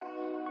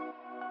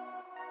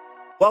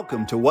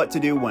Welcome to What to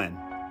Do When,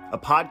 a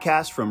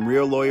podcast from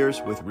real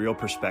lawyers with real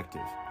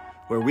perspective,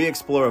 where we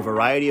explore a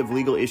variety of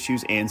legal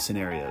issues and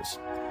scenarios.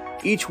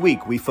 Each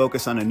week, we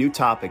focus on a new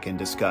topic and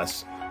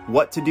discuss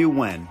what to do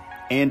when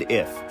and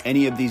if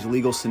any of these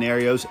legal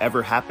scenarios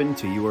ever happen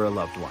to you or a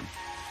loved one.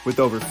 With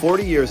over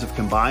 40 years of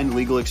combined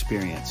legal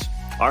experience,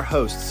 our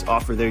hosts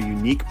offer their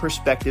unique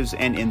perspectives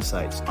and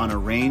insights on a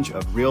range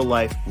of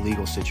real-life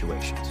legal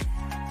situations.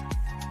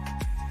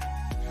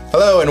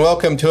 Hello and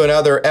welcome to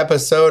another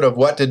episode of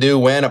What to Do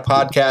When, a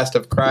podcast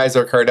of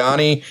Chrysler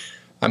Cardani.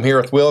 I'm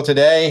here with Will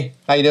today.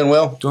 How you doing,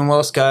 Will? Doing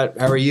well, Scott.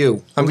 How are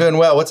you? I'm doing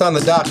well. What's on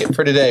the docket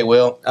for today,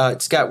 Will?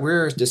 Scott,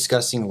 we're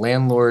discussing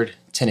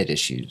landlord-tenant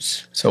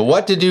issues. So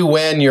what to do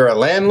when you're a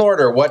landlord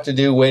or what to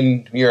do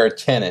when you're a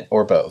tenant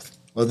or both?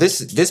 Well,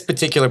 this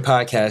particular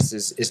podcast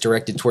is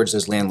directed towards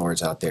those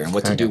landlords out there and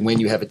what to do when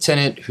you have a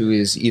tenant who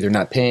is either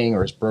not paying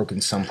or has broken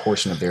some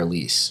portion of their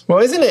lease. Well,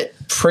 isn't it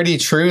pretty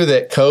true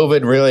that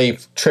COVID really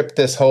tripped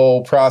this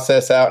whole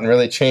process out and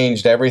really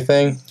changed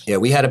everything? Yeah,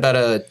 we had about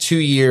a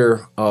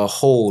 2-year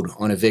hold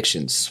on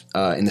evictions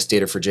in the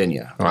state of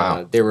Virginia.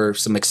 Wow. There were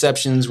some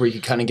exceptions where you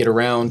could kind of get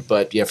around,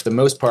 but yeah, for the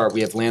most part, we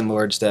have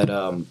landlords that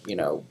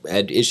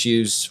had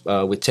issues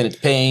with tenants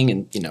paying,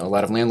 and a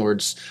lot of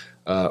landlords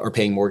are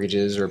paying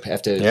mortgages or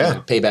have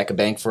to pay back a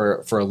bank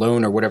for a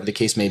loan or whatever the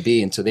case may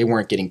be. And so they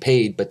weren't getting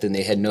paid, but then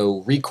they had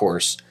no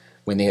recourse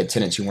when they had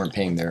tenants who weren't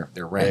paying their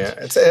rent.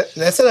 Yeah,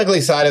 that's an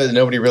ugly side of it that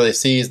nobody really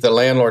sees. The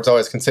landlord's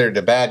always considered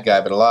a bad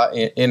guy, but a lot,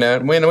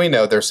 we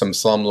know there's some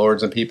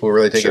slumlords and people who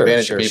really take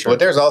advantage of people. But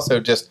there's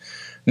also just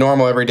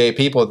normal, everyday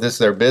people. This is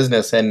their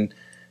business, and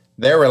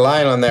they're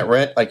relying on that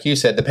rent, like you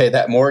said, to pay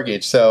that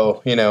mortgage.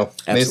 So,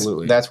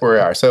 Absolutely. That's where we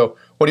are. So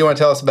what do you want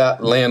to tell us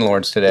about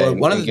landlords today? Well,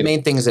 one of the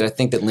main things that I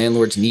think that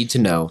landlords need to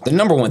know, the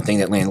number one thing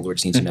that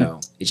landlords need to know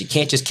is you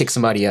can't just kick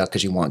somebody out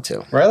because you want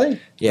to.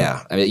 Really?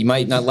 Yeah. I mean, you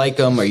might not like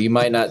them, or you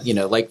might not,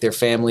 like their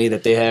family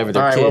that they have or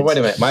their kids. All right, well, wait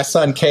a minute. My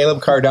son,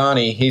 Caleb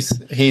Cardani,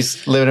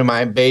 he's living in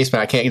my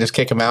basement. I can't just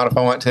kick him out if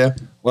I want to.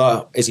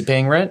 Well, is he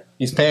paying rent?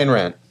 He's paying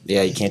rent.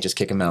 Yeah, you can't just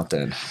kick him out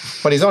then.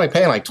 But he's only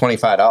paying like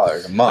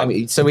 $25 a month. I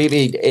mean, so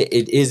maybe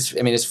it is.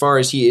 I mean, as far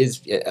as he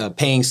is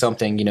paying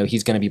something,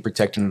 he's going to be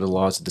protected under the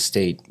laws of the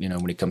state.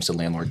 When it comes to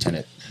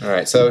landlord-tenant. All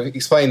right. So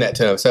explain that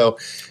to him. So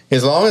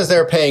as long as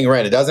they're paying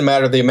rent, it doesn't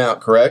matter the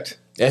amount, correct?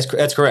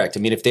 That's correct. I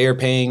mean, if they are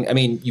paying,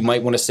 you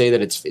might want to say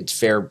that it's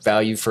fair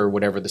value for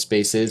whatever the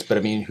space is. But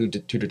I mean, who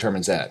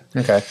determines that?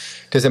 Okay.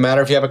 Does it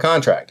matter if you have a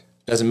contract?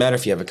 Doesn't matter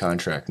if you have a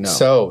contract. No.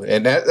 So,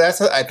 and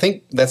I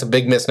think that's a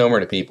big misnomer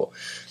to people.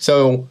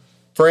 So,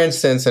 for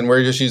instance, and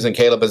we're just using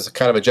Caleb as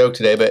kind of a joke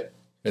today, but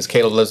as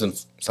Caleb lives in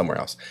somewhere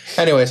else.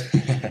 Anyways,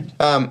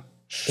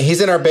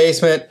 he's in our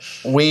basement.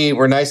 We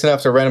were nice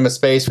enough to rent him a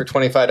space for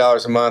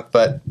 $25 a month,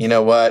 but you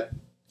know what?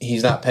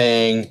 He's not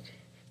paying.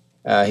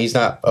 He's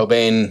not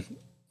obeying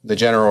the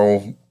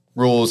general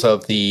rules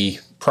of the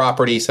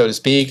property, so to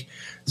speak.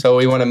 So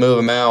we want to move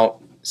him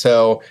out.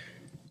 So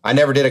I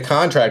never did a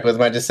contract with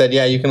him. I just said,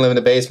 yeah, you can live in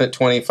the basement,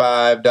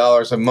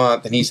 $25 a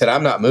month. And he said,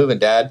 I'm not moving,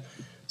 Dad.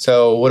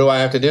 So what do I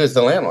have to do as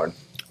the landlord?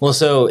 Well,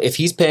 so if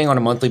he's paying on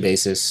a monthly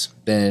basis,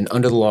 then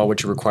under the law,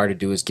 what you're required to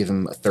do is give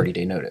him a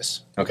 30-day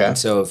notice. Okay. And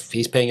so if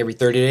he's paying every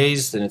 30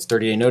 days, then it's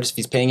 30-day notice. If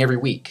he's paying every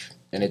week,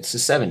 then it's a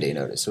 7-day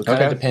notice. So it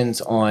kind of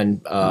depends on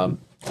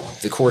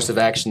the course of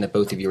action that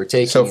both of you are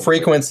taking. So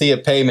frequency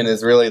of payment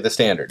is really the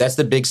standard. That's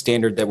the big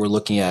standard that we're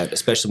looking at,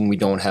 especially when we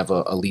don't have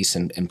a lease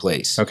in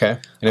place. Okay.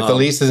 And if the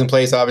lease is in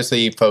place,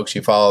 obviously, folks,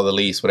 you follow the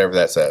lease, whatever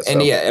that says.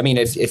 And yeah, I mean,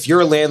 if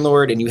you're a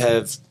landlord and you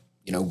have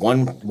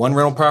one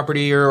rental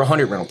property or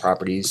 100 rental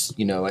properties,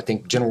 I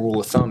think general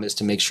rule of thumb is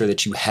to make sure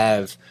that you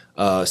have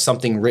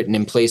something written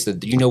in place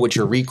that you know what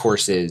your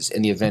recourse is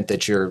in the event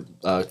that your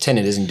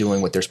tenant isn't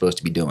doing what they're supposed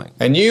to be doing.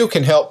 And you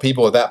can help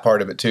people with that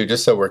part of it too,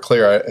 just so we're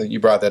clear. You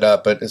brought that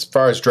up. But as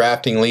far as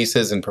drafting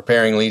leases and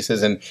preparing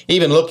leases and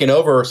even looking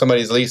over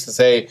somebody's lease to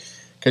say,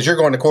 because you're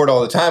going to court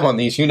all the time on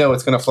these,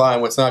 what's going to fly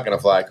and what's not going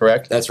to fly,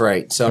 correct? That's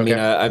right. So, I mean,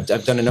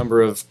 I've done a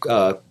number of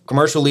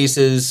commercial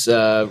leases,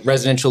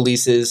 residential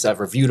leases. I've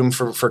reviewed them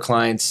for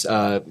clients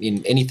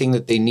in anything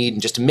that they need,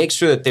 and just to make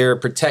sure that they're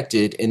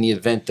protected in the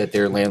event that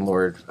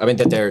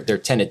that their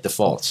tenant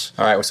defaults.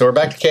 All right. So we're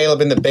back to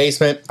Caleb in the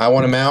basement. I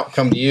want him out.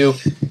 Come to you.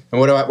 And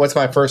what's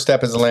my first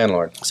step as a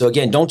landlord? So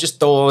again, don't just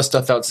throw all this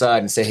stuff outside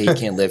and say, hey, you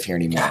can't live here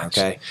anymore,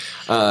 okay?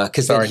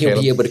 Because then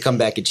he'll be able to come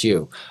back at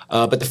you.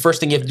 But the first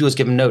thing you have to do is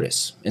give him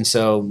notice. And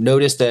so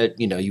notice that,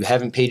 you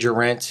haven't paid your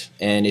rent.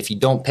 And if you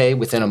don't pay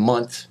within a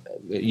month,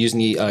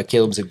 using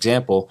Caleb's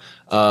example,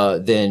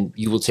 then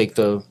you will take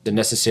the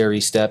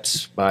necessary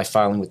steps by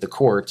filing with the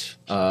court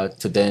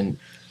to then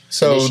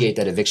initiate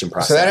that eviction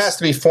process. So that has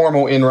to be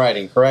formal in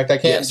writing, correct? I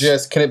can't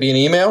can it be an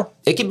email?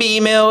 It can be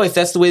email if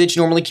that's the way that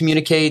you normally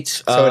communicate.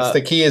 So it's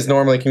the key is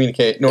normal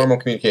communication.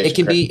 It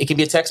can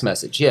be a text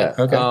message, yeah.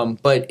 Okay.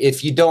 But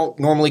if you don't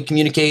normally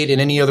communicate in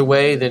any other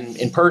way than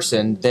in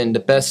person, then the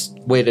best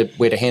way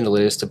to handle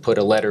it is to put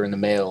a letter in the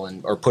mail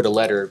or put a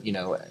letter,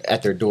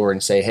 at their door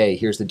and say, hey,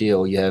 here's the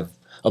deal. You have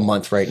a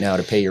month right now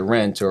to pay your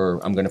rent, or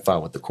I'm going to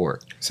file with the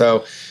court.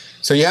 So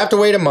you have to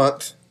wait a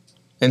month.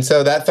 And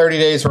so that 30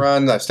 days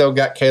runs. I've still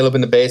got Caleb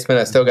in the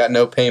basement. I still got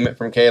no payment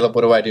from Caleb.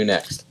 What do I do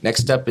next?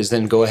 Next step is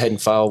then go ahead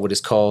and file what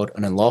is called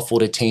an unlawful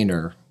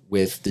detainer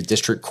with the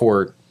district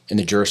court in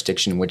the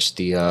jurisdiction in which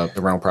the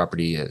rental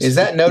property is. Is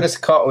that notice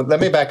called? Let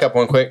me back up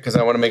one quick because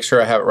I want to make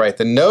sure I have it right.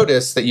 The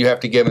notice that you have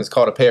to give is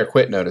called a pay or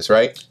quit notice,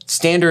 right?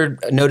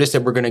 Standard notice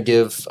that we're going to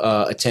give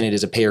a tenant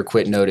is a pay or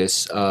quit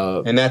notice.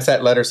 And that's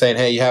that letter saying,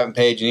 hey, you haven't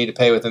paid, you need to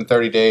pay within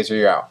 30 days or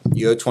you're out.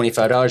 You owe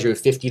 $25, you owe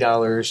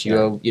 $50,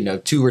 you owe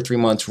 2 or 3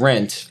 months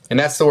rent. And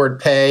that's the word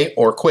pay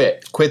or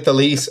quit. Quit the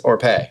lease or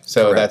pay.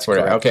 So correct, that's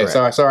where okay,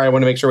 correct. Sorry, I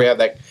want to make sure we have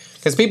that.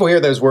 Because people hear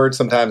those words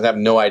sometimes and have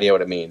no idea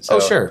what it means. So,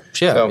 sure.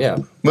 Yeah.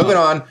 Moving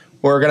on,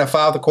 we're going to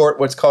file the court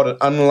what's called an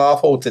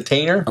unlawful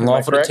detainer.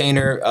 Unlawful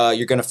detainer,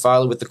 you're going to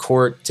file it with the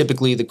court.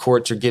 Typically, the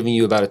courts are giving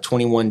you about a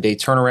 21-day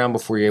turnaround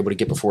before you're able to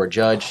get before a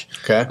judge.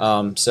 Okay.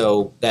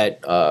 So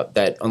that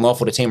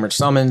unlawful detainer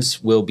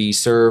summons will be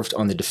served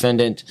on the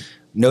defendant,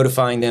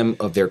 notifying them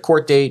of their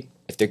court date.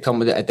 If they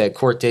come at that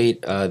court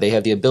date, they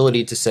have the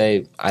ability to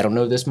say, I don't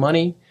know this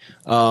money.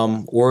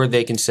 Or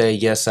they can say,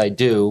 yes, I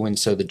do. And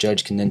so the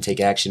judge can then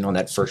take action on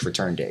that first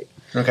return date.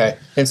 Okay.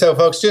 And so,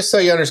 folks, just so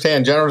you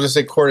understand, general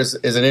district court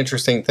is an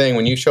interesting thing.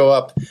 When you show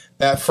up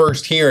that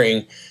first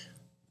hearing,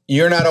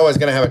 you're not always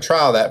going to have a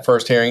trial that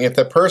first hearing. If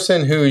the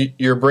person who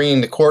you're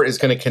bringing to court is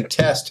going to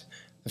contest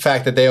the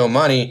fact that they owe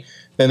money,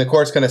 then the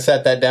court's going to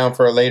set that down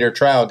for a later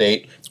trial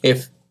date.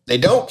 If they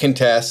don't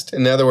contest,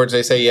 in other words,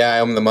 they say, yeah, I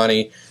owe them the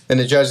money, then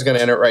the judge is going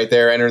to enter it right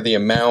there, enter the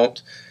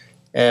amount.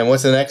 And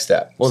what's the next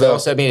step? Well,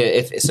 also, I mean,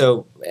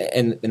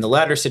 in the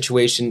latter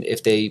situation,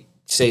 if they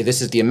say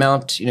this is the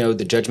amount,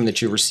 the judgment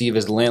that you receive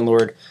as the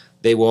landlord,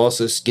 they will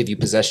also give you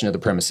possession of the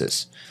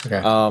premises.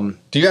 Okay.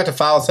 Do you have to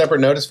file a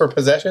separate notice for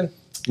possession?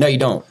 No, you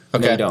don't.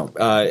 Okay. No, you don't.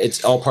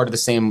 It's all part of the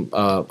same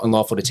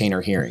unlawful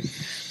detainer hearing.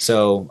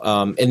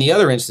 So in the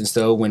other instance,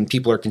 though, when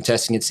people are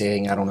contesting it,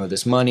 saying, I don't know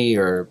this money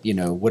or,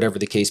 whatever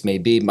the case may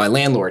be, my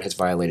landlord has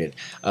violated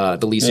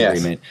the lease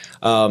agreement,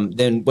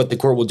 then what the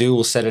court will do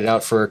will set it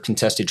out for a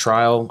contested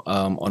trial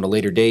on a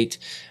later date.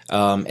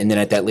 And then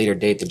at that later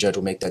date, the judge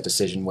will make that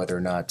decision whether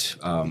or not,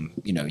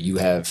 you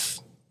have,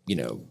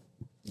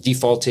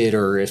 defaulted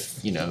or if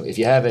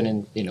you haven't,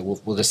 and,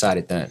 we'll decide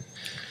it then.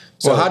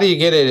 So how do you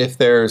get it if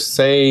there's,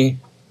 say,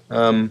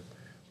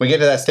 we get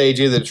to that stage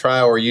of the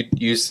trial where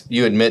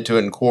you admit to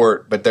it in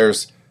court, but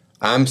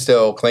I'm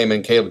still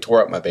claiming Caleb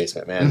tore up my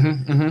basement,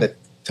 man. The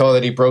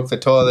toilet, he broke the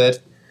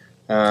toilet.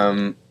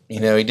 He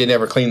didn't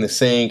ever clean the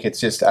sink. It's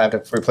just I have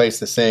to replace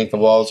the sink. The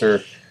walls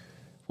are.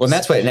 Well, and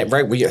that's why,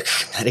 right?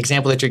 That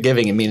example that you're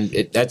giving, I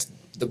mean, that's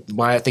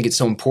why I think it's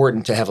so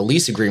important to have a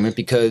lease agreement,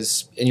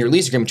 because in your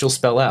lease agreement, you'll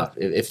spell out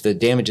if the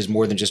damage is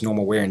more than just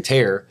normal wear and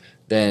tear,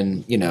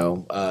 then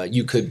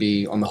you could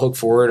be on the hook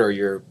for it, or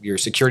your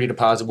security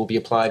deposit will be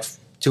applied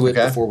to it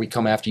before we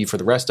come after you for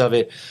the rest of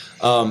it.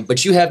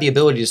 But you have the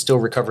ability to still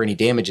recover any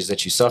damages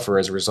that you suffer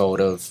as a result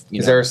of.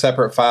 Is there a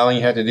separate filing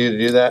you have to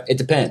do that? It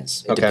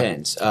depends. It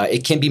depends.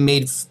 It can be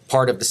made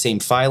part of the same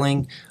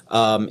filing.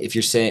 If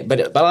you're saying, but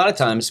a lot of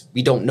times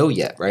we don't know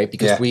yet, right?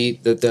 Because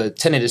the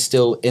tenant is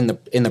still in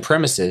the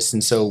premises,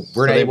 and so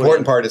we're not able. The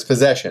important part is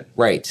possession,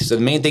 right? So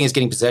the main thing is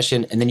getting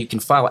possession, and then you can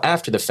file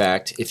after the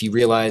fact if you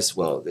realize,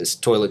 well, this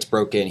toilet's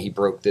broken, he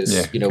broke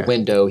this,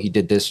 window, he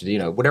did this,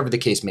 whatever the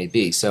case may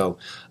be. So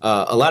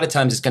a lot of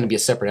times it's going to be a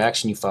separate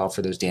action you file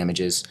for those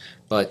damages.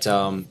 But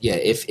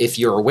if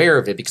you're aware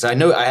of it, because I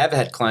know I have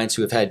had clients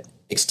who have had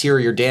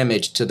exterior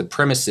damage to the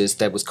premises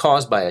that was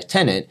caused by a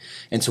tenant,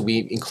 and so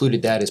we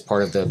included that as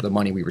part of the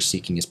money we were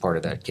seeking as part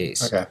of that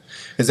case. Okay.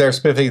 Is there a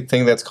specific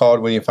thing that's called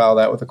when you file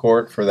that with the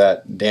court for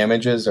that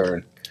damages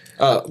or?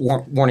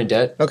 Warranted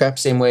debt. Okay.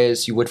 Same way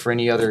as you would for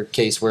any other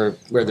case where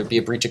there be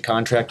a breach of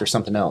contract or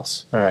something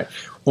else. All right.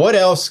 What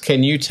else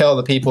can you tell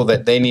the people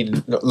that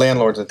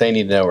landlords that they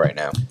need to know right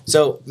now?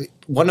 So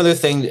one other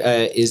thing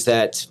is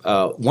that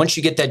once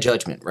you get that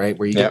judgment, right,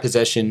 where you get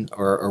possession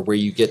or where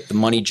you get the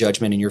money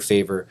judgment in your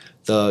favor,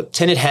 the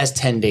tenant has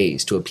 10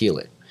 days to appeal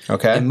it.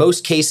 Okay. In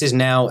most cases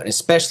now, and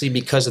especially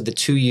because of the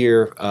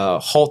 2-year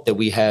halt that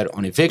we had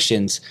on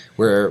evictions,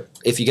 where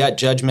if you got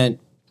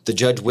judgment, the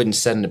judge wouldn't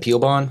set an appeal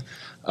bond.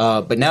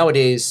 But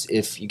nowadays,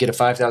 if you get a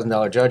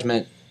 $5,000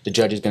 judgment, the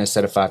judge is going to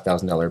set a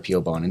 $5,000 appeal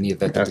bond in the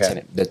event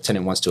that the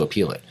tenant wants to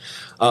appeal it.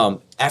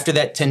 After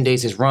that 10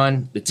 days is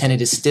run, the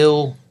tenant is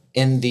still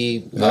in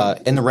the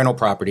rental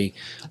property.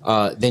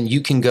 Then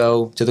you can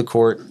go to the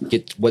court,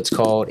 get what's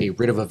called a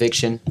writ of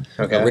eviction.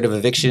 Okay. A writ of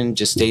eviction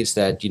just states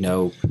that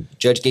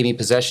judge gave me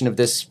possession of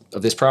this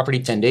property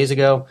 10 days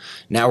ago.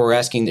 Now we're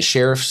asking the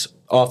sheriff's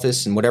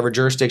office in whatever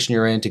jurisdiction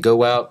you're in to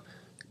go out,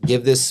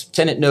 give this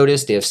tenant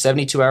notice. They have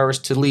 72 hours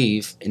to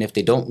leave, and if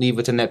they don't leave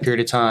within that period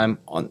of time,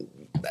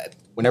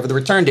 whenever the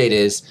return date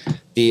is,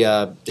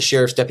 the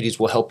sheriff's deputies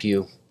will help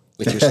you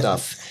with your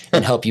stuff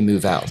and help you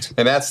move out.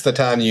 And that's the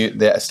time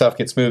the stuff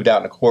gets moved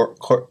out in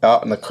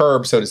the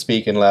curb, so to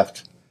speak, and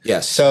left.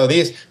 Yes. So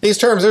these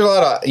terms, there's a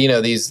lot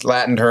of these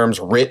Latin terms,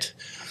 writ,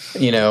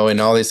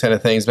 and all these kind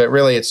of things, but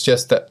really it's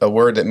just a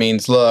word that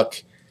means,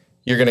 look,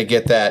 you're going to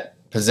get that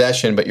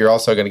possession, but you're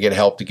also going to get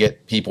help to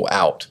get people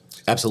out.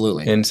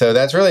 Absolutely. And so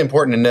that's really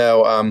important to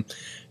know.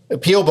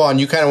 Appeal bond,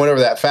 you kind of went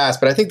over that fast,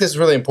 but I think this is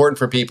really important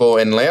for people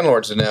and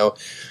landlords to know.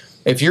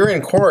 If you're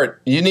in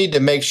court, you need to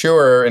make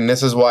sure, and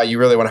this is why you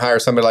really want to hire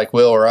somebody like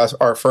Will or us,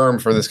 our firm,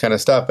 for this kind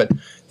of stuff, but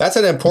that's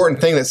an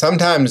important thing that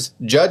sometimes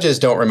judges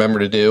don't remember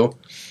to do.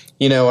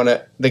 You know, when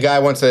the guy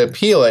wants to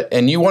appeal it,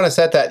 and you want to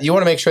set that, you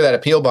want to make sure that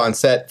appeal bond's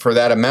set for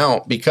that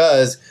amount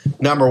because,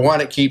 number one,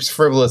 it keeps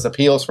frivolous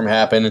appeals from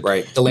happening.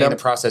 Right. Delaying the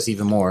process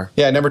even more.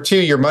 Yeah. Number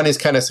two, your money's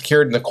kind of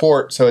secured in the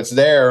court, so it's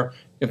there.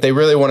 If they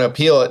really want to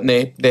appeal it and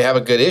they have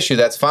a good issue,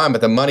 that's fine,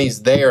 but the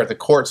money's there at the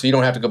court, so you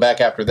don't have to go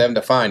back after them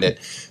to find it.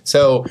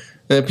 So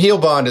the appeal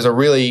bond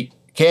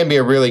can be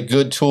a really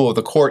good tool if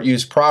the court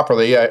used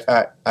properly.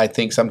 I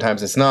think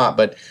sometimes it's not,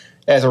 but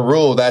as a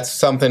rule, that's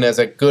something as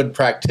a good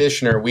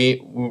practitioner, we're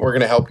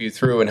going to help you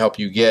through and help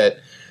you get.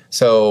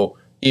 So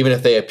even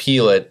if they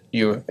appeal it,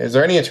 is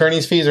there any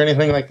attorney's fees or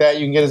anything like that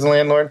you can get as a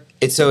landlord?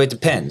 It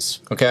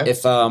depends. Okay.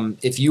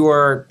 If you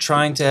are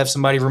trying to have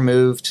somebody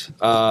removed,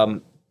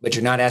 but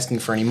you're not asking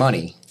for any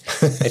money,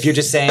 if you're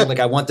just saying like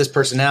I want this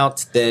person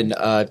out, then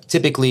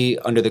typically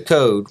under the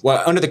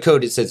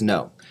code it says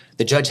no.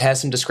 The judge has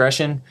some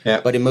discretion,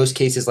 but in most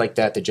cases like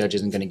that, the judge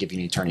isn't going to give you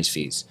any attorney's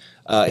fees.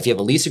 If you have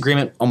a lease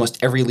agreement,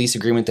 almost every lease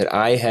agreement that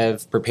I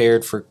have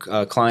prepared for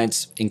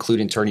clients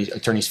include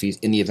attorney's fees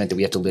in the event that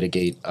we have to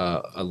litigate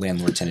a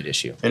landlord-tenant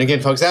issue. And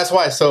again, folks, that's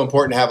why it's so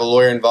important to have a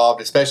lawyer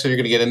involved, especially if you're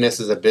going to get in this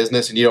as a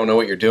business and you don't know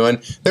what you're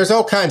doing. There's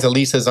all kinds of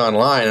leases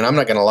online, and I'm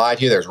not going to lie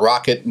to you. There's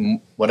Rocket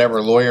and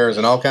whatever lawyers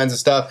and all kinds of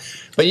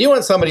stuff. But you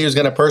want somebody who's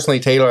going to personally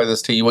tailor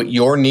this to you, what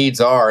your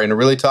needs are, and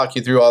really talk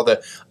you through all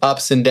the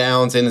ups and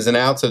downs, ins and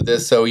outs of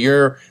this. So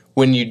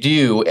when you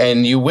do,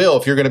 and you will,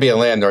 if you're going to be a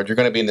landlord, you're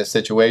going to be in this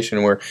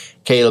situation where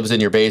Caleb's in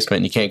your basement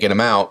and you can't get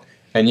him out,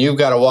 and you've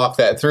got to walk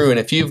that through. And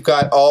if you've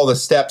got all the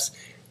steps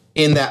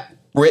in that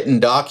written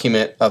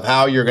document of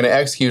how you're going to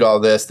execute all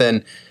this,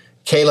 then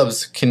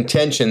Caleb's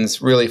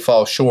contentions really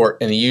fall short,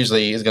 and he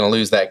usually is going to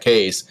lose that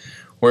case.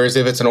 Whereas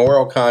if it's an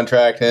oral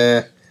contract,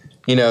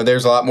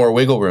 there's a lot more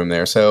wiggle room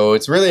there. So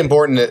it's really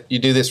important that you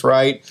do this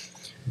right.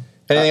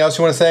 Anything else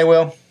you want to say,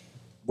 Will?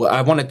 Well,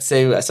 I wanted to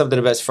say something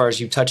about as far as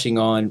you touching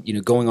on,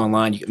 going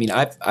online. I mean,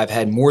 I've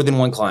had more than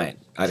one client.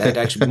 I've had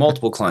actually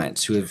multiple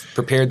clients who have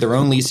prepared their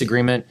own lease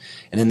agreement,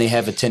 and then they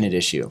have a tenant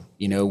issue,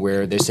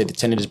 where they say the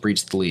tenant has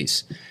breached the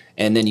lease.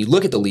 And then you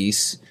look at the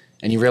lease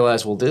and you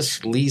realize, well,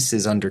 this lease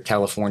is under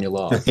California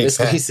law. This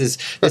lease is,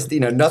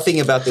 nothing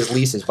about this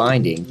lease is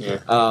binding. Yeah.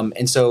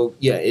 And so,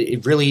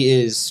 it really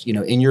is,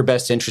 in your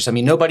best interest. I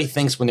mean, nobody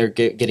thinks when they're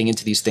getting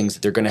into these things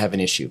that they're going to have an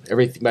issue.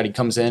 Everybody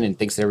comes in and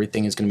thinks that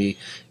everything is going to be,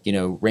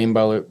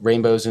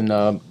 rainbows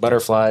and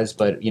butterflies.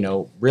 But,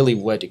 really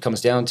what it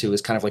comes down to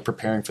is kind of like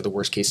preparing for the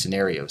worst case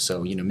scenario.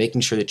 So,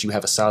 making sure that you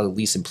have a solid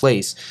lease in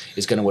place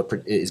is going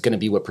to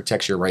be what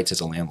protects your rights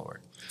as a landlord.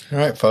 All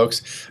right,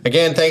 folks.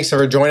 Again, thanks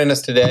for joining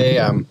us today.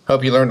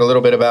 Hope you learned a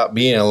little bit about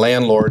being a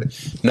landlord.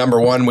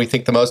 Number one, we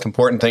think the most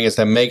important thing is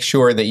to make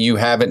sure that you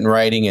have it in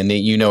writing and that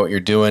you know what you're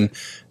doing.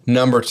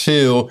 Number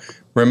two,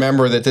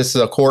 remember that this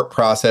is a court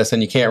process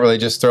and you can't really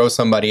just throw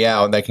somebody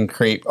out. That can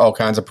create all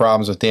kinds of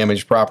problems with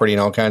damaged property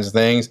and all kinds of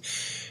things.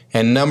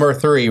 And number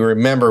three,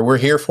 remember, we're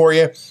here for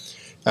you.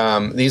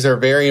 These are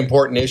very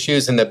important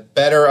issues, and the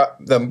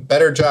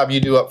better job you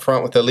do up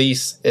front with the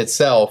lease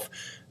itself,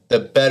 the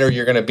better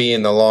you're going to be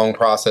in the long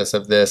process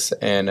of this.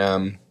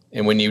 And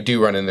when you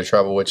do run into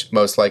trouble, which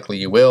most likely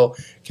you will,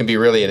 can be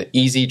really an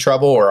easy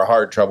trouble or a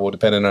hard trouble,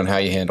 depending on how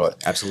you handle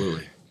it.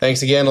 Absolutely.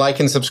 Thanks again.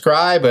 Like and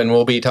subscribe, and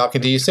we'll be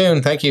talking to you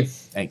soon. Thank you.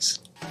 Thanks.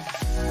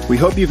 We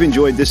hope you've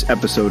enjoyed this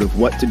episode of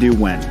What to Do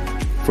When.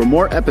 For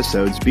more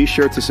episodes, be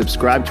sure to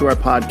subscribe to our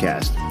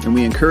podcast, and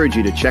we encourage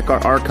you to check our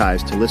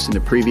archives to listen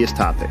to previous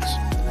topics.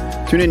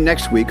 Tune in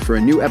next week for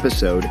a new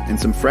episode and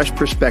some fresh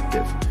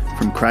perspective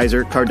from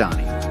Kreiser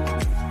Cardani.